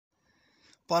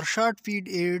For short feed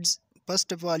ads,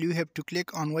 first of all you have to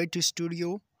click on YT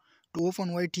Studio. To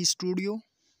open YT Studio,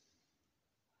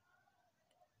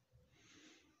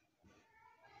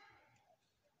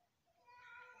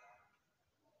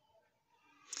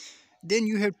 then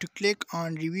you have to click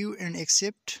on review and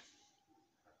accept.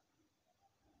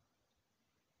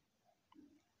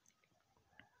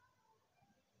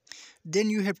 Then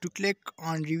you have to click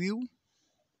on review.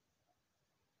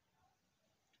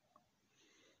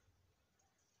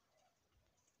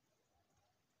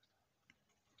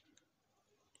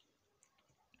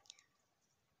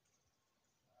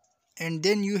 And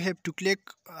then you have to click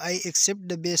I accept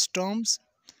the base terms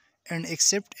and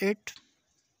accept it.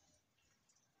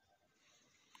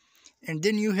 And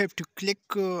then you have to click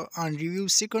on review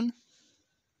second.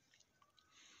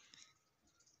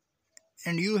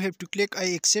 And you have to click I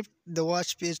accept the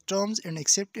watch page terms and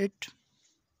accept it.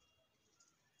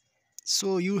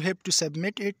 So you have to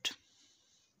submit it.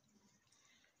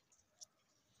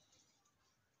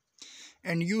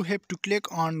 And you have to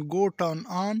click on go turn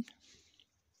on.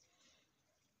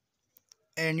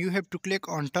 And you have to click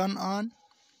on turn on.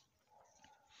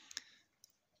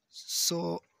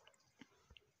 So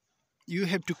you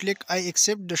have to click I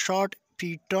accept the short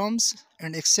feed terms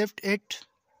and accept it.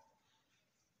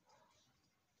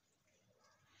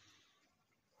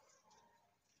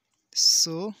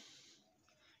 So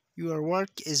your work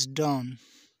is done.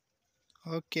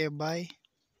 Okay, bye,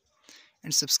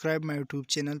 and subscribe my YouTube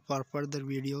channel for further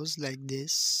videos like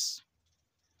this.